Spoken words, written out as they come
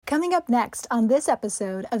Coming up next on this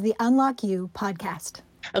episode of the Unlock You podcast.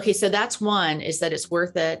 Okay, so that's one, is that it's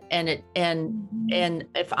worth it. And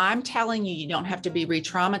if I'm telling you, you don't have to be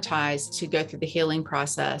re-traumatized to go through the healing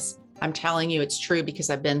process, I'm telling you it's true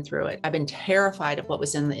because I've been through it. I've been terrified of what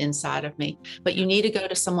was in the inside of me. But you need to go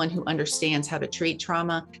to someone who understands how to treat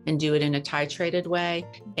trauma and do it in a titrated way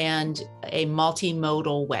and a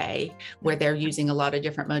multimodal way where they're using a lot of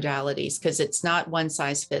different modalities, because it's not one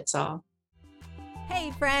size fits all.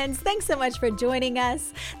 Hey friends, thanks so much for joining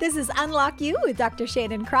us. This is Unlock You with Dr.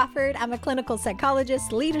 Shannon Crawford. I'm a clinical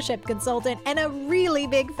psychologist, leadership consultant, and a really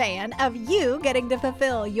big fan of you getting to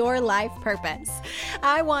fulfill your life purpose.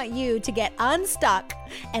 I want you to get unstuck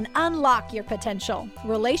and unlock your potential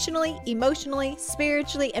relationally, emotionally,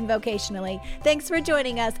 spiritually, and vocationally. Thanks for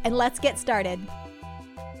joining us, and let's get started.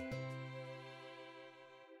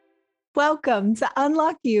 Welcome to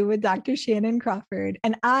Unlock You with Dr. Shannon Crawford,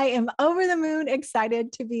 and I am over the moon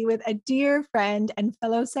excited to be with a dear friend and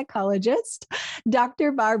fellow psychologist,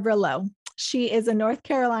 Dr. Barbara Lowe. She is a North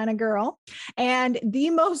Carolina girl and the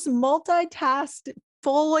most multitasked,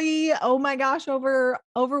 fully,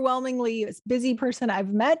 overwhelmingly busy person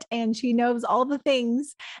I've met. And she knows all the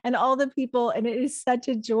things and all the people. And it is such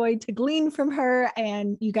a joy to glean from her.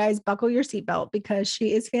 And you guys buckle your seatbelt because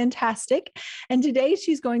she is fantastic. And today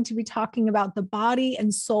she's going to be talking about the body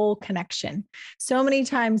and soul connection. So many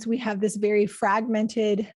times we have this very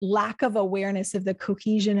fragmented lack of awareness of the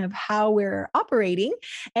cohesion of how we're operating.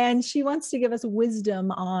 And she wants to give us wisdom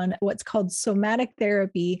on what's called somatic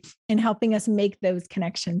therapy and helping us make those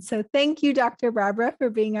connections. So thank you, Dr. Barbara, for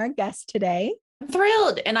being our guest today. I'm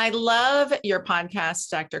thrilled. And I love your podcast,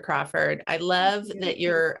 Dr. Crawford. I love that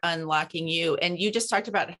you're unlocking you. And you just talked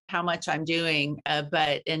about how much I'm doing,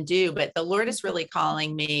 but the Lord is really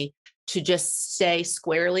calling me to just stay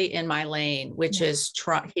squarely in my lane, which is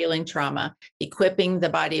healing trauma, equipping the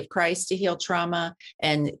body of Christ to heal trauma,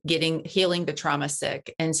 and healing the trauma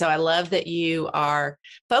sick. And so I love that you are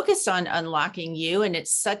focused on unlocking you. And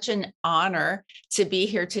it's such an honor to be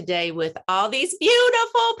here today with all these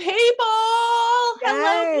beautiful people.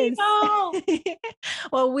 Yes. Hello, people.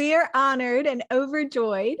 Well, we are honored and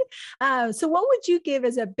overjoyed. So what would you give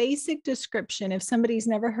as a basic description if somebody's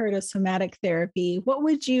never heard of somatic therapy? What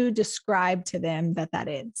would you describe to them that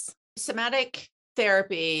is? Somatic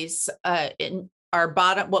therapies are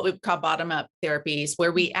what we call bottom-up therapies,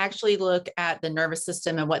 where we actually look at the nervous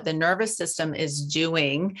system and what the nervous system is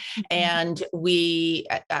doing. And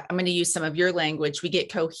I'm going to use some of your language. We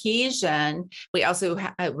get cohesion. We also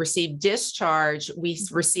receive discharge. We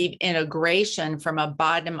receive integration from a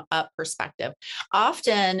bottom-up perspective.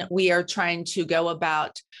 Often we are trying to go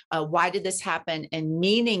about why did this happen, and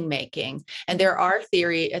meaning making. And there are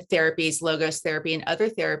therapies, logos therapy and other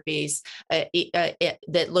therapies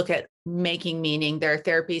that look at making meaning. There are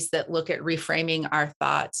therapies that look at reframing our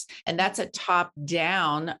thoughts, and that's a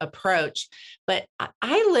top-down approach. But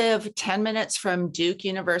I live 10 minutes from Duke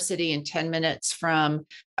University and 10 minutes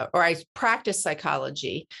or I practice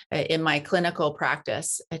psychology in my clinical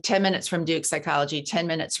practice, 10 minutes from Duke Psychology, 10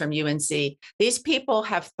 minutes from UNC. These people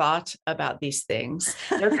have thought about these things.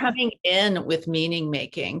 They're coming in with meaning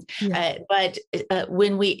making. But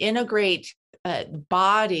when we integrate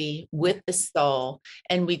body with the soul,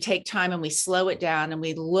 and we take time and we slow it down and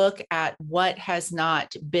we look at what has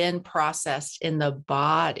not been processed in the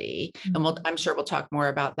body, and I'm sure we'll talk more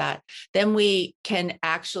about that, then we can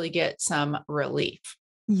actually get some relief.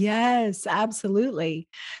 Yes, absolutely.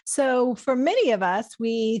 So for many of us,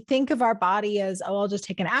 we think of our body as, I'll just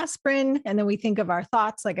take an aspirin. And then we think of our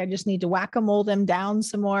thoughts like, I just need to whack-a-mole them down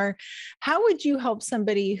some more. How would you help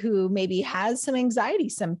somebody who maybe has some anxiety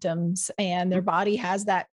symptoms and their body has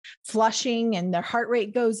that flushing and their heart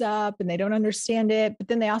rate goes up and they don't understand it, but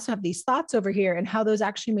then they also have these thoughts over here, and how those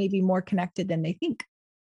actually may be more connected than they think?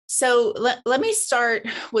 So let me start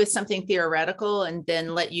with something theoretical and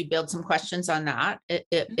then let you build some questions on that,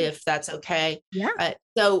 if that's okay. Yeah.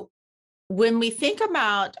 So when we think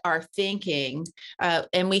about our thinking,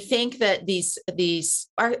 and we think that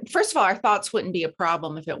first of all, our thoughts wouldn't be a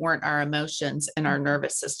problem if it weren't our emotions and our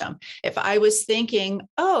nervous system. If I was thinking,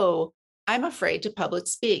 oh, I'm afraid to public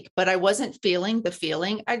speak, but I wasn't feeling the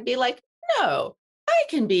feeling, I'd be like, no, I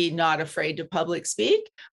can be not afraid to public speak.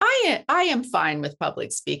 I am fine with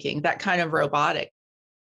public speaking, that kind of robotic.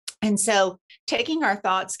 And so taking our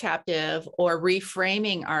thoughts captive or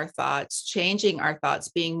reframing our thoughts, changing our thoughts,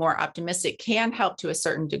 being more optimistic can help to a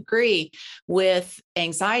certain degree with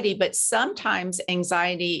anxiety. But sometimes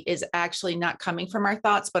anxiety is actually not coming from our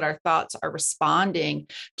thoughts, but our thoughts are responding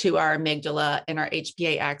to our amygdala and our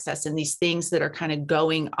HPA axis and these things that are kind of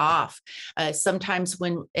going off. Sometimes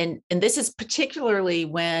and this is particularly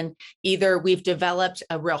when either we've developed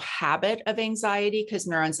a real habit of anxiety because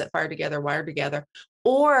neurons that fire together wire together,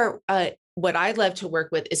 or what I love to work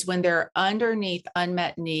with is when there are underneath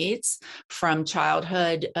unmet needs from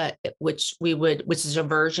childhood, which is a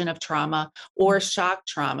version of trauma or shock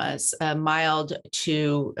traumas, mild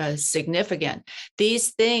to significant.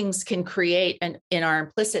 These things can create in our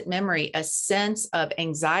implicit memory a sense of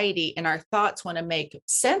anxiety, and our thoughts want to make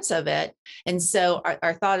sense of it. And so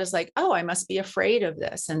our thought is like, oh, I must be afraid of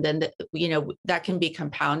this. And then, that can be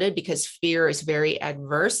compounded because fear is very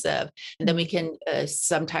adversive. And then we can,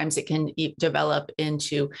 sometimes it can develop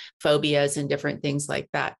into phobias and different things like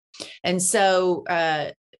that. And so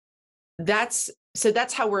that's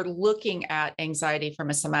how we're looking at anxiety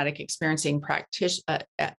from a somatic experiencing practitioner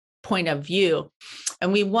point of view.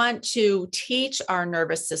 And we want to teach our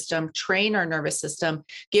nervous system, train our nervous system,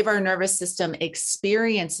 give our nervous system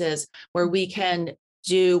experiences where we can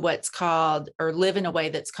do what's called, or live in a way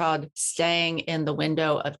that's called staying in the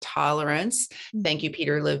window of tolerance. Thank you,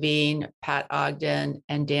 Peter Levine, Pat Ogden,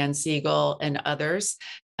 and Dan Siegel, and others.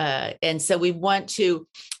 And so we want to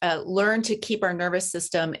learn to keep our nervous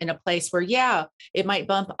system in a place where, it might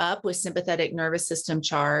bump up with sympathetic nervous system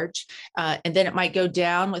charge, and then it might go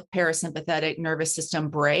down with parasympathetic nervous system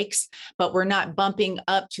breaks, but we're not bumping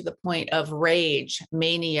up to the point of rage,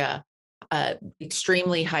 mania,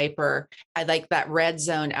 extremely hyper, I like that red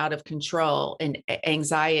zone, out of control, and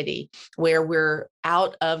anxiety, where we're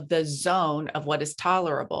out of the zone of what is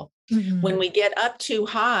tolerable. Mm-hmm. When we get up too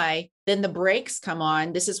high, then the brakes come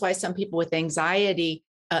on. This is why some people with anxiety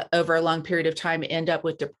over a long period of time end up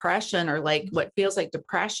with depression, or like what feels like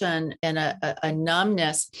depression and a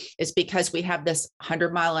numbness, is because we have this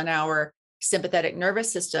 100-mile-an-hour sympathetic nervous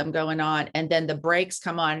system going on, and then the brakes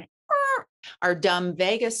come on. Our dumb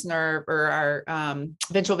vagus nerve, or our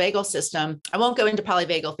ventral vagal system. I won't go into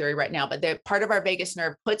polyvagal theory right now, but part of our vagus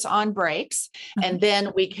nerve puts on brakes, and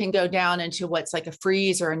then we can go down into what's like a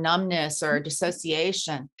freeze or a numbness or a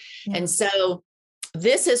dissociation. Yeah. And so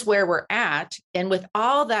this is where we're at. And with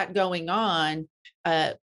all that going on,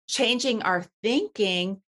 changing our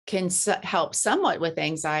thinking can help somewhat with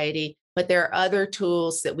anxiety, but there are other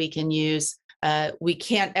tools that we can use. We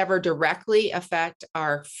can't ever directly affect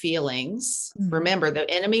our feelings. Mm-hmm. Remember, the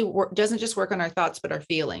enemy doesn't just work on our thoughts, but our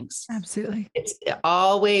feelings. Absolutely. It's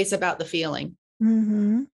always about the feeling.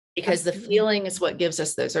 Mm-hmm. Because Absolutely. The feeling is what gives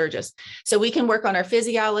us those urges. So we can work on our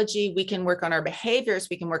physiology, we can work on our behaviors,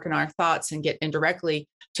 we can work on our thoughts and get indirectly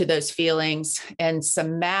to those feelings. And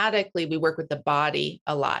somatically, we work with the body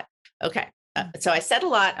a lot. Okay. So I said a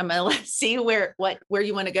lot. I'm going to see where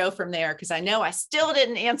you want to go from there, because I know I still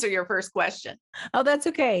didn't answer your first question. Oh, that's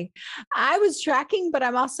okay. I was tracking, but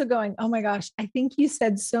I'm also going, oh my gosh, I think you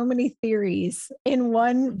said so many theories in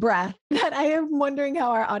one breath that I am wondering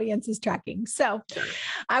how our audience is tracking. So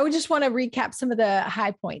I would just want to recap some of the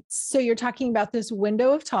high points. So you're talking about this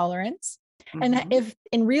window of tolerance. And if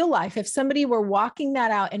in real life, if somebody were walking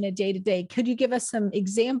that out in a day-to-day, could you give us some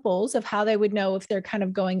examples of how they would know if they're kind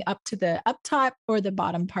of going up to the up top or the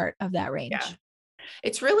bottom part of that range? Yeah.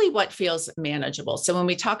 It's really what feels manageable. So when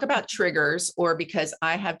we talk about triggers, or because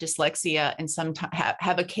I have dyslexia and sometimes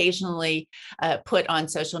have occasionally put on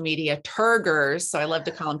social media turgers, so I love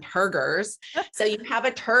to call them turgers. So you have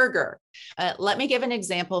a turger. Let me give an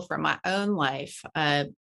example from my own life.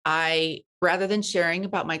 Rather than sharing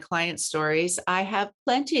about my client stories, I have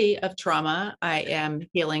plenty of trauma I am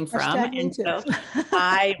healing from. And so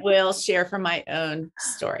I will share from my own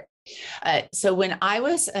story. So when I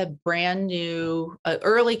was a brand new,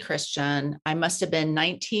 early Christian, I must have been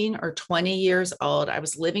 19 or 20 years old. I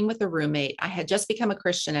was living with a roommate. I had just become a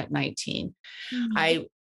Christian at 19. Mm-hmm.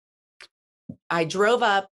 I drove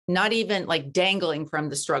up, not even like dangling from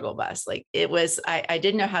the struggle bus. Like it was, I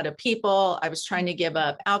didn't know how to people. I was trying to give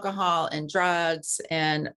up alcohol and drugs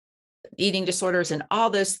and eating disorders and all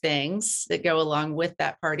those things that go along with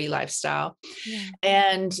that party lifestyle. Yeah.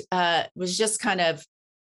 And was just kind of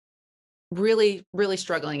really, really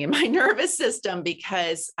struggling in my nervous system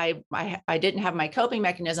because I didn't have my coping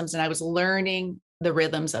mechanisms, and I was learning the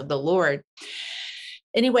rhythms of the Lord.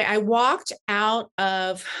 Anyway, I walked out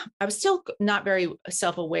of, I was still not very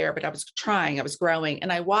self-aware, but I was growing.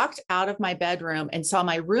 And I walked out of my bedroom and saw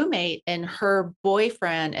my roommate and her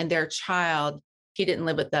boyfriend and their child. He didn't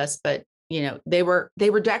live with us, but they were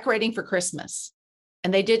decorating for Christmas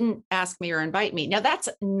and they didn't ask me or invite me. Now that's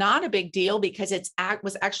not a big deal because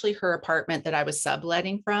was actually her apartment that I was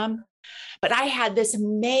subletting from. But I had this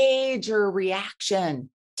major reaction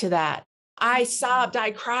to that. I sobbed, I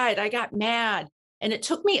cried, I got mad. And it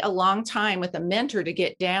took me a long time with a mentor to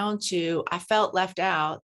get down to, I felt left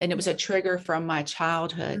out. And it was a trigger from my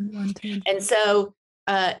childhood. Unwanted. And so,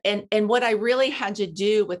 and what I really had to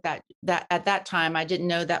do with that at that time, I didn't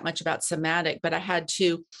know that much about somatic, but I had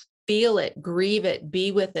to feel it, grieve it,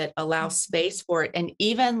 be with it, allow space for it, and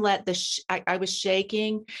even let I was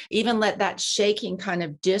shaking, even let that shaking kind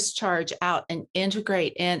of discharge out and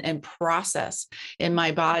integrate in and process in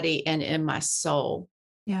my body and in my soul.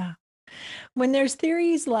 Yeah. When there's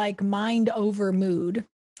theories like mind over mood,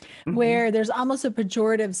 where there's almost a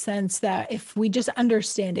pejorative sense that if we just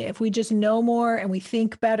understand it, if we just know more and we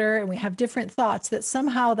think better and we have different thoughts, that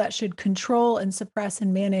somehow that should control and suppress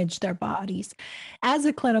and manage their bodies. As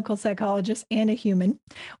a clinical psychologist and a human,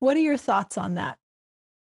 what are your thoughts on that?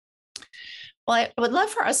 Well, I would love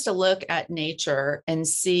for us to look at nature and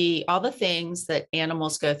see all the things that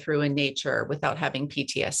animals go through in nature without having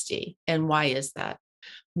PTSD. And why is that?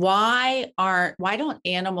 Why don't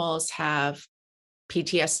animals have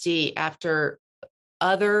PTSD after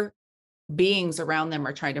other beings around them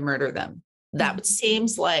are trying to murder them? That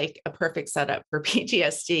seems like a perfect setup for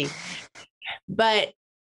PTSD. But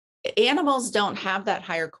animals don't have that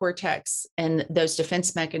higher cortex and those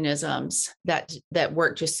defense mechanisms that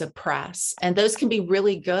work to suppress. And those can be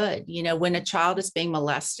really good. When a child is being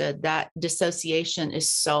molested, that dissociation is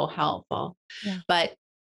so helpful. Yeah. But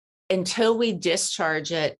until we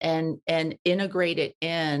discharge it and integrate it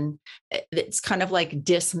in, it's kind of like a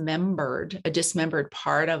dismembered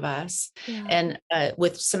part of us. Yeah. And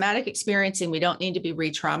with somatic experiencing, we don't need to be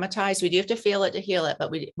re-traumatized. We do have to feel it to heal it,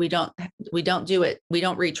 but we don't do it. We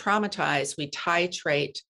don't re-traumatize. We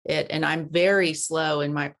titrate it. And I'm very slow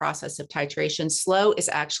in my process of titration. Slow is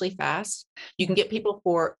actually fast. You can get people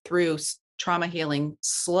through trauma healing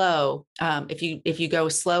slow. If you go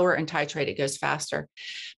slower and titrate, it goes faster.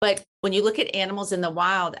 But when you look at animals in the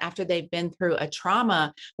wild, after they've been through a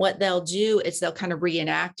trauma, what they'll do is they'll kind of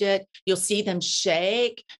reenact it. You'll see them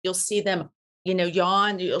shake. You'll see them,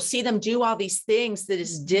 yawn. You'll see them do all these things that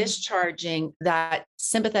is discharging that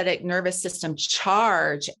sympathetic nervous system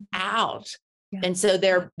charge out. Yeah. And so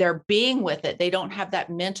they're being with it. They don't have that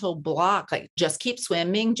mental block, like just keep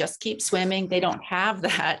swimming. They don't have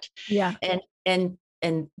that. Yeah.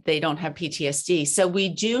 And they don't have PTSD. So we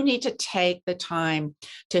do need to take the time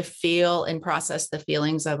to feel and process the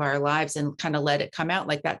feelings of our lives and kind of let it come out,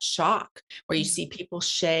 like that shock where you see people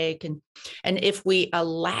shake. And if we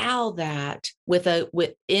allow that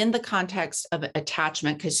within the context of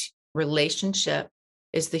attachment, because relationship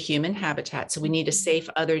is the human habitat. So we need a safe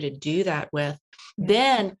other to do that with. Yeah.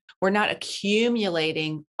 Then we're not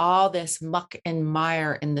accumulating all this muck and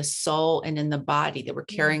mire in the soul and in the body that we're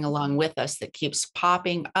carrying along with us that keeps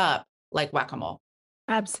popping up like whack-a-mole.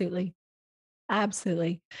 Absolutely.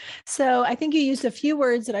 Absolutely. So I think you used a few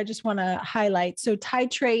words that I just want to highlight. So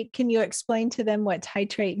titrate, can you explain to them what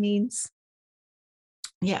titrate means?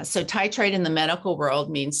 Yeah. So titrate in the medical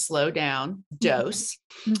world means slow down, dose.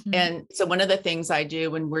 Mm-hmm. And so one of the things I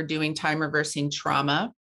do when we're doing time reversing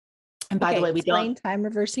trauma, and by the way, we don't time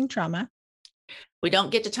reversing trauma. We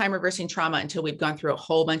don't get to time reversing trauma until we've gone through a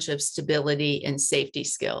whole bunch of stability and safety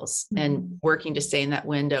skills and working to stay in that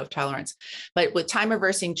window of tolerance. But with time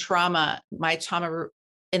reversing trauma, my trauma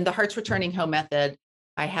in the Hearts Returning Home method,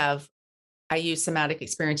 I use somatic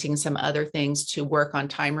experiencing and some other things to work on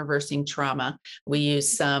time reversing trauma. We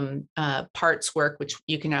use some parts work, which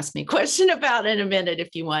you can ask me a question about in a minute if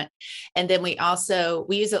you want. And then we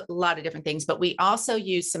use a lot of different things, but we also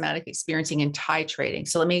use somatic experiencing and titrating.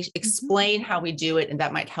 So let me explain how we do it, and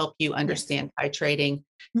that might help you understand titrating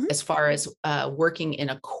as far as working in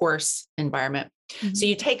a course environment. So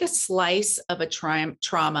you take a slice of a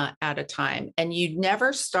trauma at a time, and you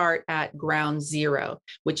never start at ground zero,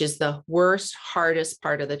 which is the worst, hardest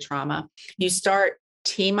part of the trauma. You start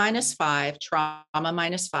T-5, trauma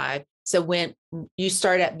 -5. So when you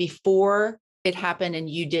start at before it happened and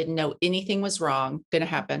you didn't know anything was wrong, going to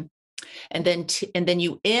happen. And then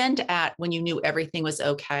you end at when you knew everything was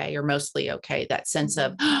okay or mostly okay, that sense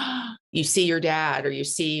of you see your dad or you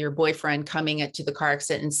see your boyfriend coming into the car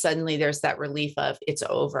accident, and suddenly there's that relief of it's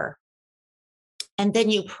over. And then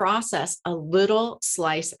you process a little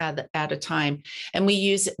slice at a time. And we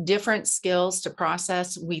use different skills to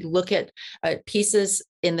process. We look at pieces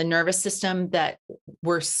in the nervous system that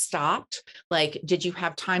were stopped. Like, did you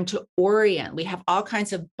have time to orient? We have all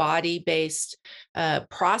kinds of body-based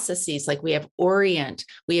processes. Like we have orient,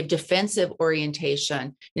 we have defensive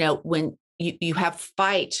orientation. When you have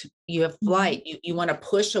fight, you have flight, you want to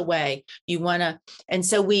push away, and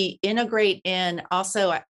so we integrate in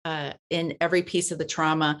also in every piece of the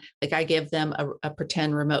trauma. Like I give them a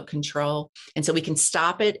pretend remote control. And so we can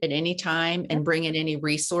stop it at any time and bring in any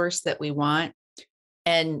resource that we want.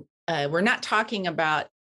 And we're not talking about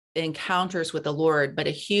encounters with the Lord, but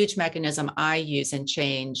a huge mechanism I use in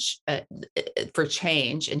change for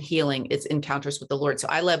change and healing is encounters with the Lord. So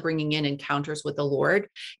I love bringing in encounters with the Lord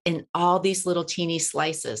in all these little teeny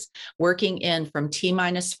slices, working in from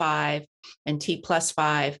T-5 and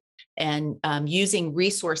T+5, and using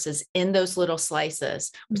resources in those little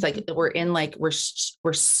slices. It's like we're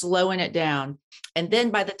slowing it down. And then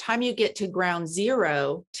by the time you get to ground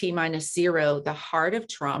zero, T-0, the heart of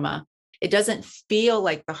trauma, it doesn't feel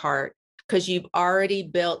like the heart because you've already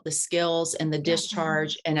built the skills and the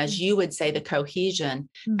discharge. And as you would say, the cohesion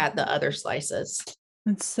at the other slices.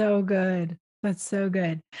 That's so good. That's so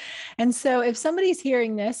good. And so if somebody's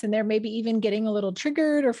hearing this and they're maybe even getting a little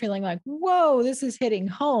triggered or feeling like, whoa, this is hitting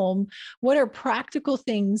home, what are practical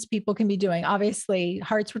things people can be doing? Obviously,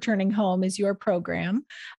 Hearts Returning Home is your program.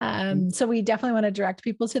 So we definitely want to direct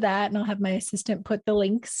people to that. And I'll have my assistant put the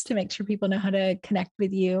links to make sure people know how to connect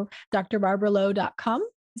with you. drbarbaralowe.com,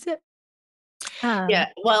 is it? Yeah,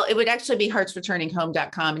 well, it would actually be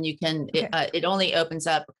heartsreturninghome.com, and you can, it only opens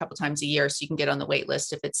up a couple times a year, so you can get on the wait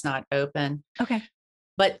list if it's not open. Okay.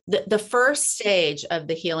 But the first stage of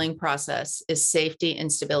the healing process is safety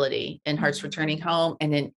and stability in Hearts Returning Home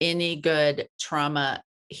and in any good trauma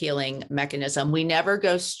healing mechanism. We never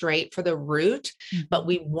go straight for the root, but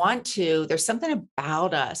we want to. There's something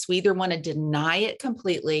about us. We either want to deny it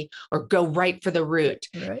completely or go right for the root.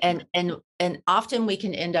 Right. And often we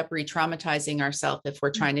can end up re-traumatizing ourselves if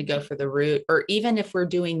we're trying to go for the root, or even if we're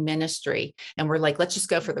doing ministry and we're like, let's just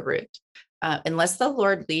go for the root. Unless the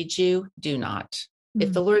Lord leads you, do not.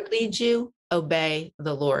 If the Lord leads you, obey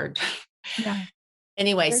the Lord. Yeah.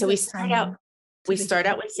 Anyway, so we start out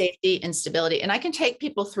with safety and stability, and I can take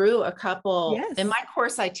people through a couple. In my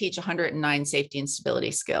course, I teach 109 safety and stability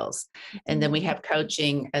skills. And then we have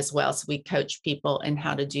coaching as well. So we coach people in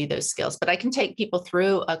how to do those skills, but I can take people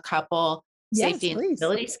through a couple safety and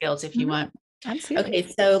stability skills if you want. Absolutely.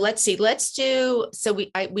 Okay, so let's see.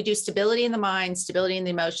 We do stability in the mind, stability in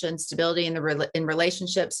the emotions, stability in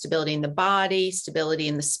relationships, stability in the body, stability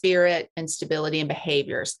in the spirit, and stability in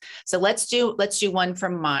behaviors. So let's do one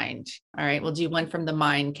from mind. All right, we'll do one from the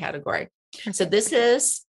mind category. So this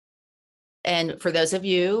is, and for those of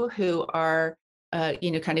you who are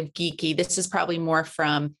kind of geeky, this is probably more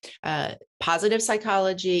from positive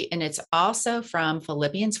psychology, and it's also from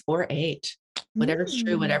Philippians 4:8. Whatever's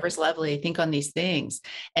true, whatever's lovely, think on these things.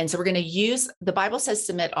 And so we're going to use, the Bible says,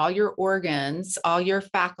 submit all your organs, all your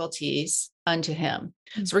faculties unto him.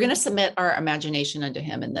 So we're going to submit our imagination unto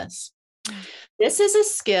him in this. This is a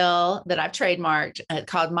skill that I've trademarked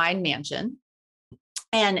called Mind Mansion.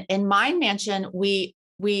 And in Mind Mansion, we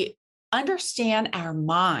understand our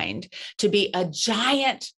mind to be a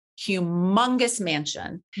giant, humongous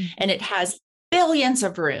mansion, and it has billions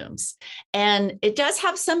of rooms. And it does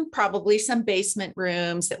have probably some basement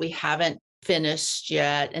rooms that we haven't finished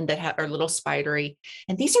yet and that are a little spidery.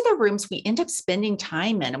 And these are the rooms we end up spending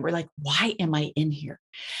time in. And we're like, why am I in here?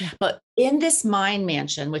 Yeah. But in this mind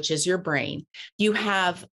mansion, which is your brain, you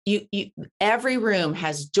have, every room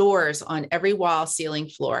has doors on every wall, ceiling,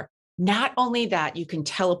 floor. Not only that, you can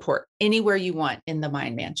teleport anywhere you want in the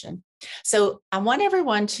mind mansion. So I want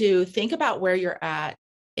everyone to think about where you're at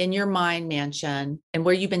in your mind mansion and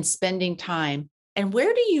where you've been spending time, and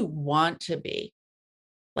where do you want to be?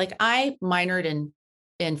 Like, I minored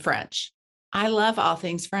in French. I love all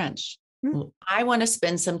things French. I want to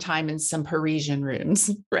spend some time in some Parisian rooms,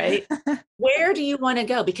 right? Where do you want to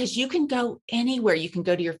go? Because you can go anywhere. You can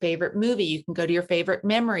go to your favorite movie. You can go to your favorite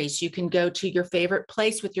memories. You can go to your favorite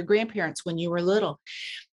place with your grandparents when you were little.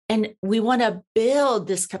 And we want to build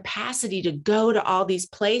this capacity to go to all these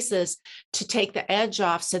places to take the edge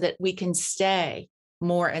off so that we can stay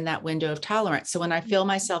more in that window of tolerance. So when I feel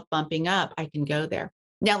myself bumping up, I can go there.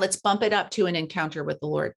 Now let's bump it up to an encounter with the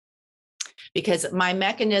Lord. Because my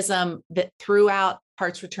mechanism that throughout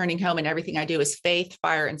Hearts Returning Home and everything I do is faith,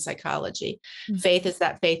 fire, and psychology. Faith is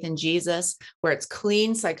that faith in Jesus, where it's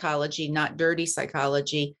clean psychology, not dirty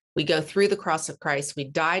psychology. We go through the cross of Christ. We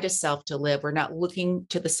die to self to live. We're not looking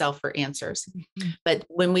to the self for answers. But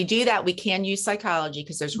when we do that, we can use psychology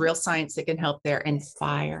because there's real science that can help there. And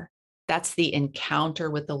fire, that's the encounter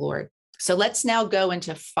with the Lord. So let's now go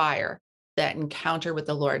into fire, that encounter with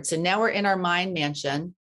the Lord. So now we're in our mind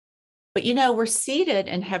mansion, but we're seated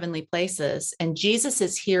in heavenly places, and Jesus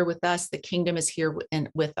is here with us. The kingdom is here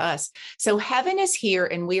with us. So heaven is here,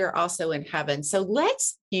 and we are also in heaven. So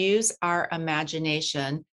let's use our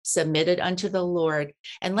imagination submitted unto the Lord,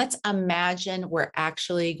 and let's imagine we're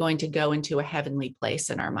actually going to go into a heavenly place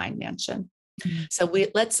in our mind mansion. Mm-hmm. So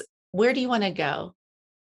where do you want to go?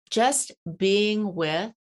 Just being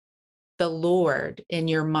with the Lord in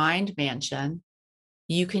your mind mansion,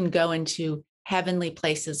 you can go into heavenly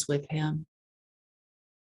places with him.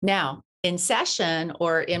 Now, in session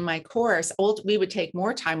or in my course, we would take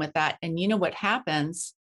more time with that. And you know what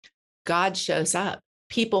happens? God shows up.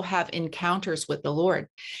 People have encounters with the Lord.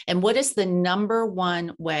 And what is the number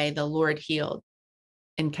one way the Lord healed?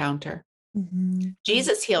 Encounter. Mm-hmm.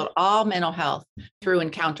 Jesus healed all mental health through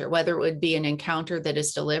encounter, whether it would be an encounter that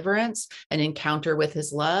is deliverance, an encounter with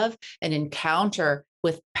his love, an encounter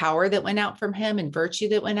with power that went out from him and virtue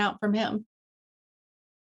that went out from him.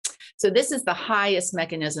 So this is the highest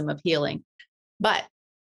mechanism of healing. But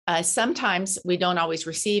sometimes we don't always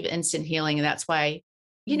receive instant healing. And that's why,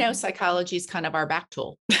 psychology is kind of our back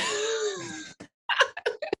tool.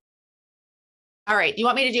 All right. You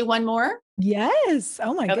want me to do one more? Yes.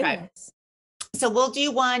 Oh my goodness. So we'll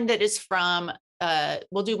do one that is from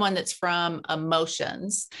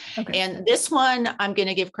emotions. Okay. And this one, I'm going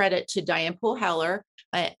to give credit to Diane Poole Heller.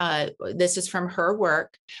 This is from her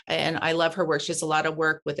work, and I love her work. She has a lot of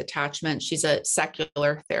work with attachment. She's a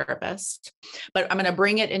secular therapist, but I'm going to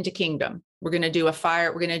bring it into kingdom. We're going to do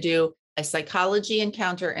we're going to do a psychology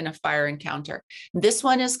encounter and a fire encounter. This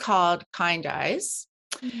one is called Kind Eyes.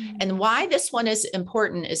 Mm-hmm. And why this one is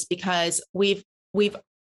important is because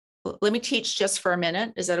let me teach just for a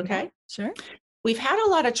minute. Is that okay? Sure. We've had a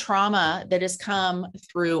lot of trauma that has come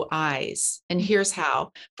through eyes. And here's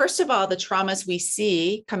how. First of all, the traumas we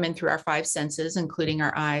see come in through our five senses, including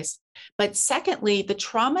our eyes. But secondly, the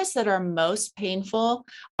traumas that are most painful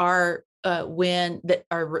are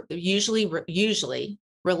usually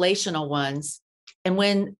relational ones. And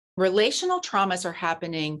when relational traumas are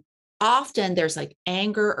happening, often there's like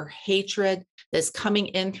anger or hatred that's coming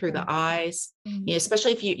in through the eyes. Mm-hmm.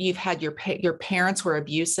 Especially if you've had your parents were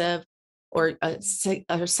abusive, or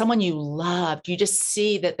someone you loved, you just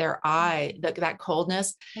see that their eye, that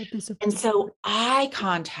coldness. And so eye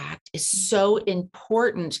contact is so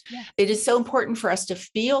important. Yeah. It is so important for us to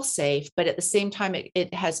feel safe, but at the same time,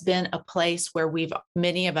 it has been a place where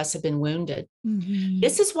many of us have been wounded. Mm-hmm.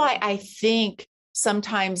 This is why I think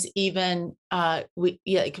sometimes even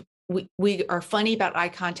we are funny about eye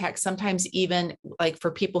contact. Sometimes even like for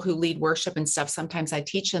people who lead worship and stuff, sometimes I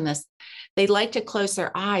teach them this. They like to close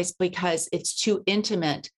their eyes because it's too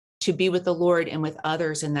intimate to be with the Lord and with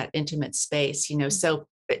others in that intimate space, so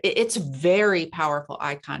it's very powerful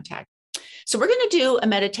eye contact. So we're going to do a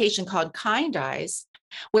meditation called Kind Eyes,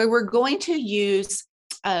 where we're going to use,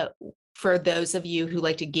 for those of you who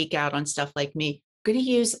like to geek out on stuff like me, we're going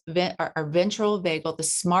to use our ventral vagal, the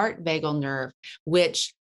smart vagal nerve,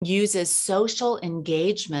 which uses social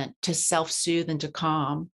engagement to self-soothe and to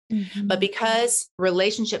calm. Mm-hmm. But because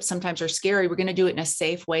relationships sometimes are scary, we're going to do it in a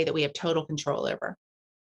safe way that we have total control over.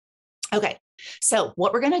 Okay. So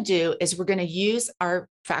what we're going to do is we're going to use our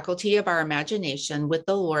faculty of our imagination with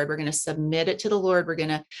the Lord. We're going to submit it to the Lord. We're going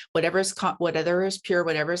to, whatever is pure,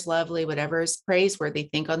 whatever is lovely, whatever is praiseworthy,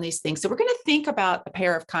 think on these things. So we're going to think about a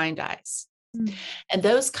pair of kind eyes. Mm-hmm. And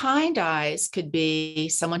those kind eyes could be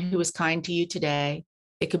someone who was kind to you today.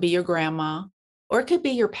 It could be your grandma, or it could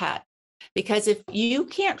be your pet. Because if you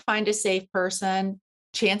can't find a safe person,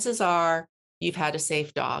 chances are you've had a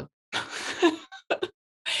safe dog.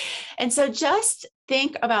 And so just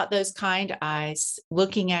think about those kind eyes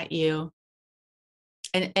looking at you.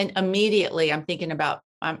 And immediately I'm thinking about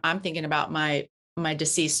my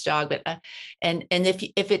deceased dog. But and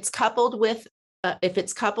if it's coupled with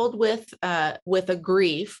a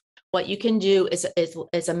grief, what you can do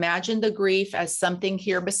is imagine the grief as something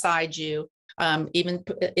here beside you, even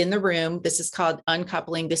in the room. This is called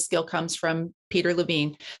uncoupling. This skill comes from Peter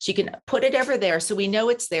Levine. So you can put it over there so we know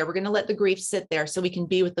it's there. We're going to let the grief sit there so we can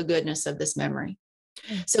be with the goodness of this memory.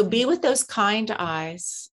 So be with those kind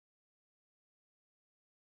eyes.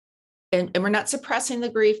 And we're not suppressing the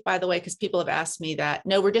grief, by the way, because people have asked me that.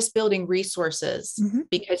 No, we're just building resources, mm-hmm.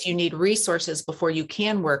 because you need resources before you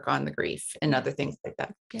can work on the grief and other things like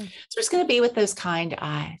that. Yeah. So we're just going to be with those kind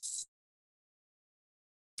eyes.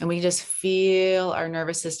 And we just feel our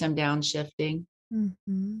nervous system downshifting.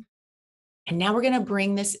 Mm-hmm. And now we're going to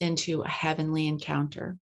bring this into a heavenly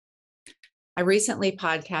encounter. I recently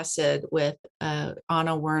podcasted with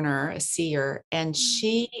Anna Werner, a seer, and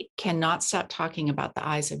she cannot stop talking about the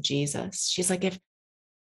eyes of Jesus. She's like, and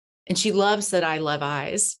she loves that I love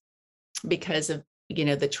eyes because of,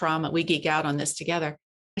 the trauma. We geek out on this together.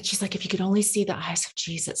 But she's like, if you could only see the eyes of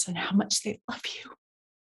Jesus and how much they love you.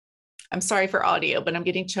 I'm sorry for audio, but I'm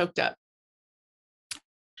getting choked up.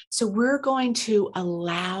 So we're going to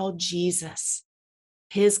allow Jesus,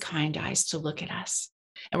 his kind eyes, to look at us.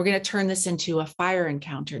 And we're going to turn this into a fire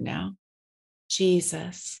encounter now.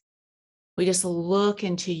 Jesus, we just look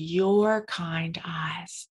into your kind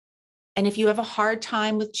eyes. And if you have a hard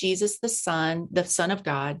time with Jesus, the Son of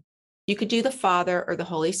God, you could do the Father or the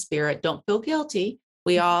Holy Spirit. Don't feel guilty.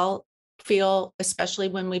 We all feel, especially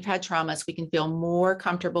when we've had traumas, we can feel more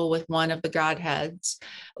comfortable with one of the Godheads,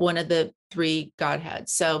 one of the three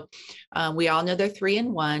Godheads. So we all know they're three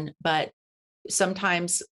in one, but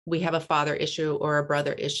sometimes we have a father issue or a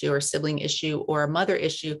brother issue or sibling issue or a mother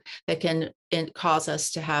issue that can cause us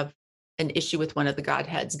to have an issue with one of the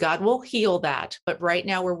Godheads. God will heal that. But right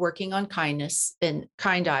now we're working on kindness and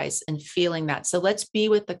kind eyes and feeling that. So let's be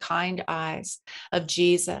with the kind eyes of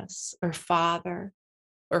Jesus or Father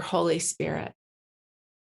or Holy Spirit,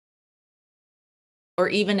 or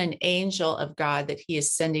even an angel of God that he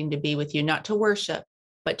is sending to be with you, not to worship,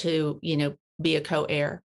 but to, be a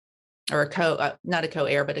co-heir or not a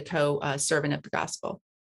co-heir, but a co-servant of the gospel.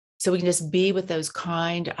 So we can just be with those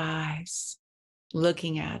kind eyes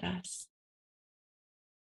looking at us.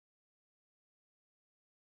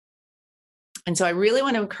 And so I really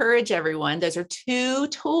want to encourage everyone. Those are 2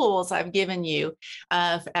 tools I've given you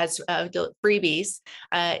as freebies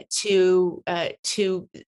to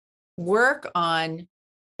work on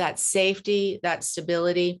that safety, that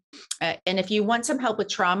stability. And if you want some help with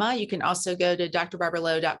trauma, you can also go to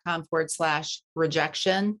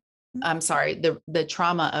drbarbaralowe.com/rejection. I'm sorry, the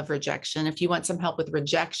trauma of rejection. If you want some help with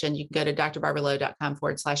rejection, you can go to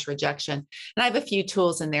drbarbaralowe.com/rejection. And I have a few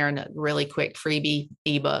tools in there and a really quick freebie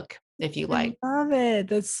ebook, if you like. I love it.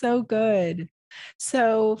 That's so good.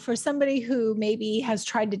 So for somebody who maybe has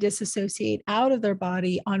tried to disassociate out of their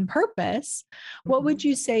body on purpose, what would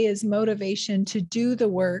you say is motivation to do the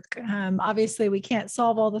work? Obviously, we can't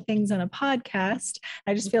solve all the things on a podcast.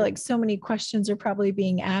 I just feel like so many questions are probably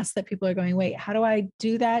being asked that people are going, wait, how do I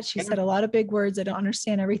do that? She said a lot of big words. I don't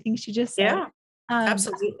understand everything she just said. Yeah,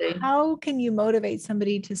 absolutely. How can you motivate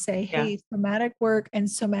somebody to say, hey, somatic work and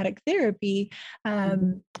somatic therapy,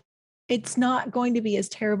 it's not going to be as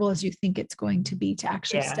terrible as you think it's going to be, to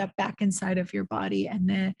actually step back inside of your body,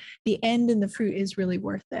 and the end and the fruit is really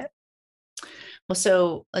worth it? Well,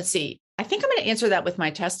 so let's see. I think I'm going to answer that with my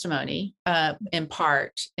testimony in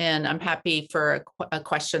part, and I'm happy for a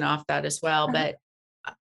question off that as well. But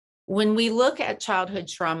when we look at childhood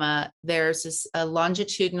trauma, there's a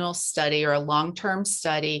longitudinal study or a long-term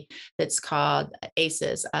study that's called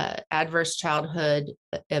ACEs, Adverse Childhood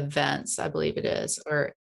Events, I believe it is,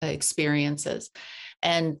 or experiences.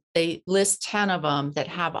 And they list 10 of them that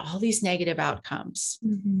have all these negative outcomes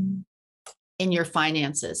in your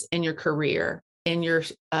finances, in your career, in your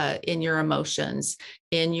emotions,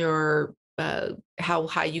 in your how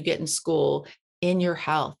high you get in school, in your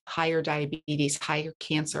health, higher diabetes, higher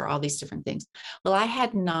cancer, all these different things. Well, I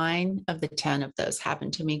had 9 of the 10 of those happen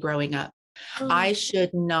to me growing up.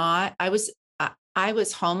 I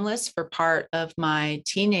was homeless for part of my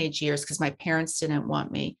teenage years because my parents didn't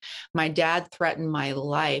want me. My dad threatened my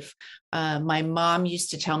life. My mom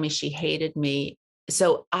used to tell me she hated me.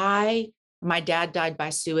 So my dad died by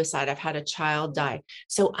suicide. I've had a child die.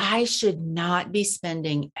 So I should not be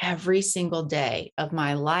spending every single day of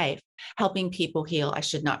my life helping people heal. I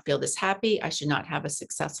should not feel this happy. I should not have a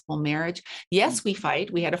successful marriage. Yes, we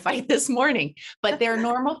fight. We had a fight this morning, but they're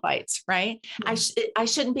normal fights, right? I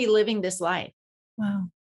shouldn't be living this life. Wow.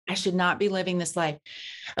 I should not be living this life.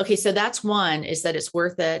 Okay. So that's one, is that it's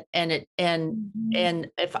worth it. And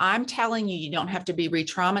if I'm telling you, you don't have to be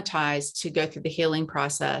re-traumatized to go through the healing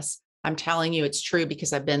process, I'm telling you it's true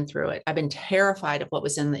because I've been through it. I've been terrified of what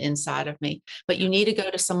was in the inside of me, but you need to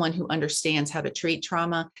go to someone who understands how to treat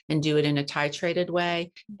trauma and do it in a titrated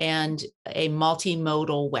way and a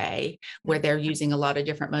multimodal way where they're using a lot of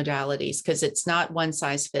different modalities, because it's not one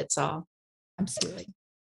size fits all. Absolutely.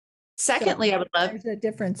 Secondly, so I would love. There's a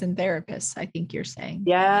difference in therapists, I think you're saying.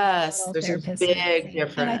 Yes, there's a big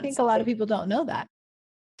difference. And I think a lot of people don't know that.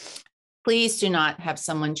 Please do not have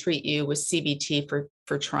someone treat you with CBT for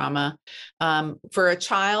trauma. For a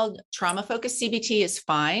child, trauma-focused CBT is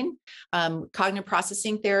fine. Cognitive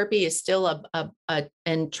processing therapy is still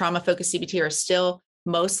and trauma-focused CBT are still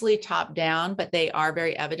mostly top down, but they are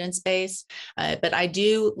very evidence-based. But I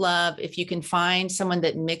do love if you can find someone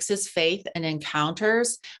that mixes faith and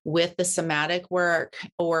encounters with the somatic work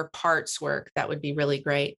or parts work, that would be really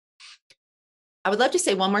great. I would love to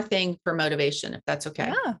say one more thing for motivation, if that's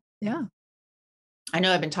okay. Yeah. Yeah. I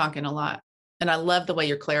know I've been talking a lot, and I love the way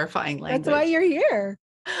you're clarifying language. That's why you're here.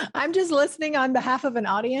 I'm just listening on behalf of an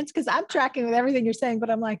audience because I'm tracking with everything you're saying, but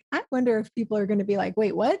I'm like, I wonder if people are going to be like,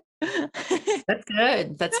 wait, what? That's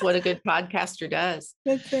good. That's what a good podcaster does.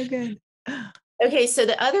 That's so good. Okay. So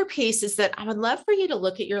the other piece is that I would love for you to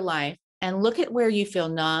look at your life and look at where you feel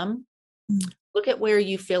numb. Look at where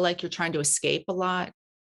you feel like you're trying to escape a lot.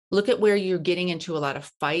 Look at where you're getting into a lot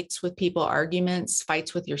of fights with people, arguments,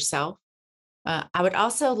 fights with yourself. I would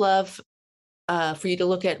also love for you to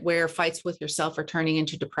look at where fights with yourself are turning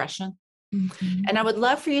into depression. Mm-hmm. And I would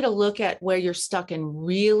love for you to look at where you're stuck in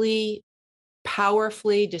really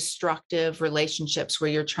powerfully destructive relationships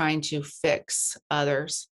where you're trying to fix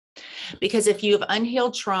others. Because if you have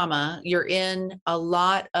unhealed trauma, you're in a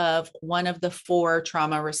lot of one of the 4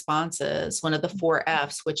 trauma responses, one of the 4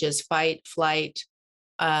 F's, which is fight, flight,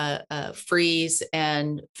 freeze,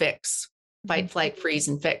 and fix. Fight, flight, freeze,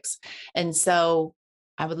 and fix. And so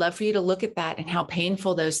I would love for you to look at that and how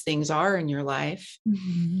painful those things are in your life,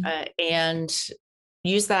 and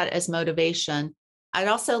use that as motivation. I'd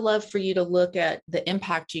also love for you to look at the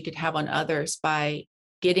impact you could have on others by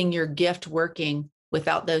getting your gift working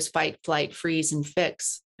without those fight, flight, freeze, and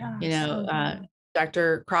fix.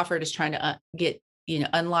 Dr. Crawford is trying to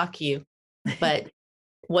unlock you, but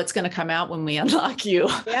what's going to come out when we unlock you?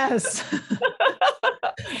 Yes.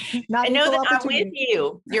 I know that I'm with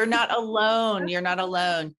you. You're not alone. You're not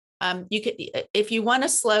alone. You could, if you want a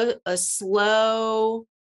slow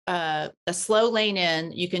lane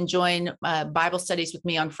in, you can join Bible studies with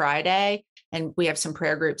me on Friday. And we have some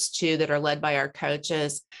prayer groups too that are led by our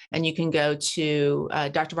coaches. And you can go to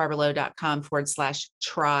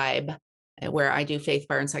drbarbaralow.com/tribe, where I do faith,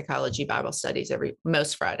 fire, and psychology Bible studies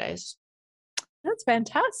most Fridays. That's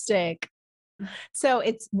fantastic. So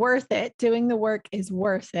it's worth it. Doing the work is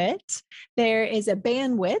worth it. There is a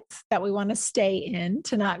bandwidth that we want to stay in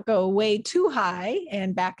to not go way too high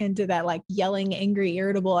and back into that like yelling, angry,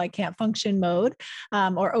 irritable, I can't function mode,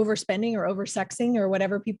 or overspending or oversexing or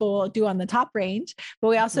whatever people do on the top range. But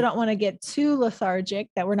we also don't want to get too lethargic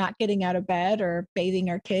that we're not getting out of bed or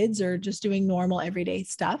bathing our kids or just doing normal everyday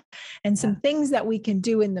stuff. And some things that we can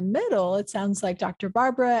do in the middle, it sounds like Dr.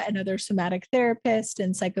 Barbara and other somatic therapists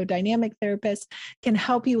and psychodynamic therapists can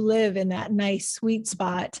help you live in that nice sweet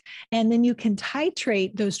spot. And then you can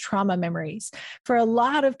titrate those trauma memories. For a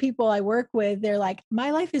lot of people I work with, they're like,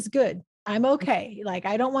 my life is good. I'm okay. Like,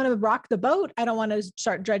 I don't want to rock the boat. I don't want to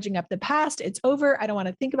start dredging up the past. It's over. I don't want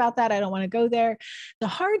to think about that. I don't want to go there. The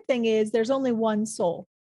hard thing is there's only one soul.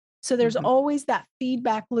 So there's always that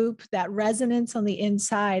feedback loop, that resonance on the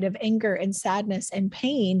inside of anger and sadness and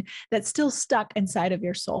pain that's still stuck inside of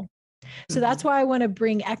your soul. So that's why I want to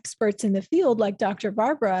bring experts in the field like Dr.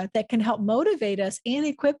 Barbara that can help motivate us and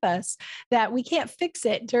equip us that we can't fix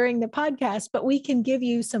it during the podcast, but we can give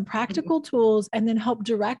you some practical tools and then help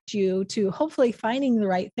direct you to hopefully finding the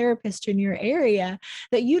right therapist in your area,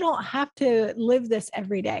 that you don't have to live this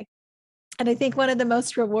every day. And I think one of the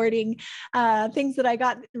most rewarding things that I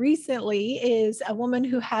got recently is a woman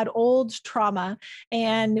who had old trauma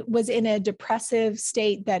and was in a depressive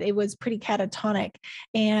state that it was pretty catatonic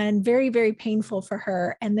and very, very painful for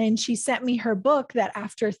her. And then she sent me her book that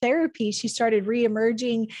after therapy, she started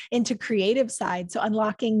reemerging into creative side. So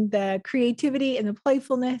unlocking the creativity and the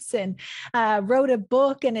playfulness, and wrote a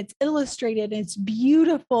book, and it's illustrated and it's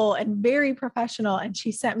beautiful and very professional. And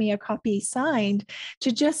she sent me a copy signed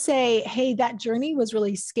to just say, hey, that journey was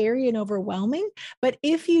really scary and overwhelming. But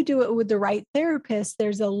if you do it with the right therapist,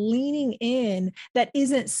 there's a leaning in that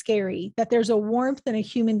isn't scary, that there's a warmth and a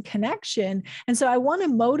human connection. And so I want to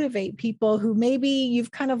motivate people who maybe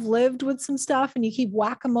you've kind of lived with some stuff and you keep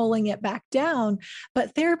whack-a-moling it back down.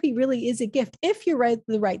 But therapy really is a gift if you're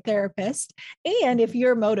the right therapist and if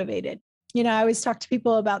you're motivated. You know, I always talk to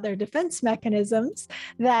people about their defense mechanisms,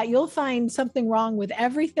 that you'll find something wrong with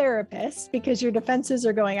every therapist because your defenses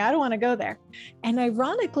are going, I don't want to go there. And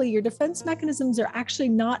ironically, your defense mechanisms are actually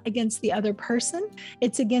not against the other person.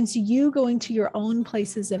 It's against you going to your own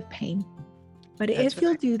places of pain. But if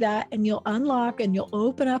you'll do that and you'll unlock and you'll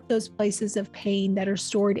open up those places of pain that are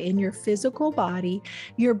stored in your physical body,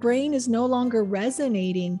 your brain is no longer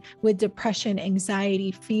resonating with depression,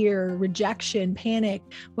 anxiety, fear, rejection, panic,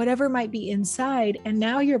 whatever might be inside. And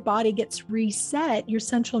now your body gets reset. Your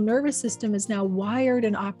central nervous system is now wired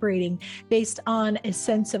and operating based on a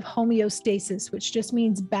sense of homeostasis, which just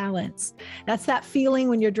means balance. That's that feeling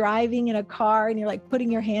when you're driving in a car and you're like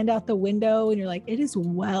putting your hand out the window and you're like, it is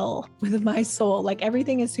well with my soul. Like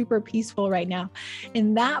everything is super peaceful right now.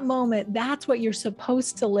 In that moment, that's what you're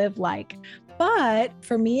supposed to live like. But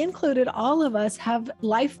for me included, all of us have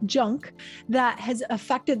life junk that has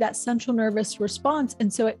affected that central nervous response.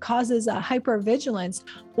 And so it causes a hypervigilance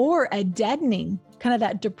or a deadening, kind of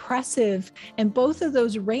that depressive. And both of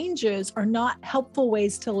those ranges are not helpful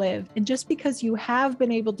ways to live. And just because you have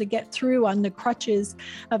been able to get through on the crutches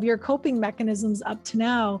of your coping mechanisms up to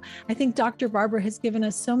now, I think Dr. Barbara has given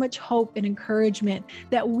us so much hope and encouragement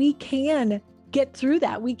that we can get through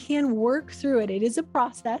that. We can work through it. It is a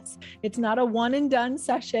process. It's not a one and done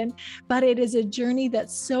session, but it is a journey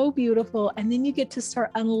that's so beautiful. And then you get to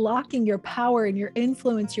start unlocking your power and your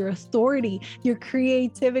influence, your authority, your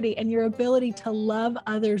creativity, and your ability to love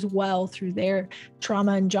others well through their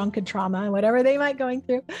trauma and junk and trauma and whatever they might going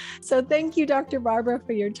through. So thank you, Dr. Barbara,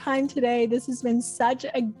 for your time today. This has been such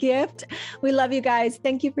a gift. We love you guys.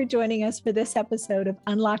 Thank you for joining us for this episode of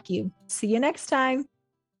Unlock You. See you next time.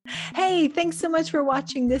 Hey, thanks so much for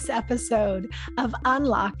watching this episode of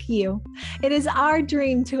Unlock You. It is our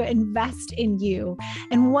dream to invest in you.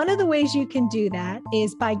 And one of the ways you can do that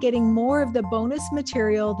is by getting more of the bonus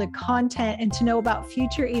material, the content, and to know about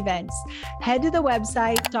future events. Head to the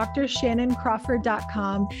website,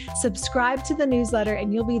 drshannoncrawford.com, subscribe to the newsletter,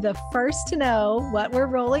 and you'll be the first to know what we're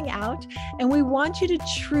rolling out. And we want you to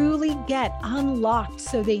truly get unlocked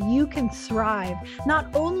so that you can thrive, not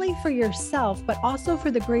only for yourself, but also for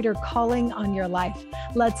the greater calling on your life.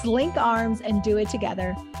 Let's link arms and do it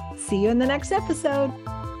together. See you in the next episode.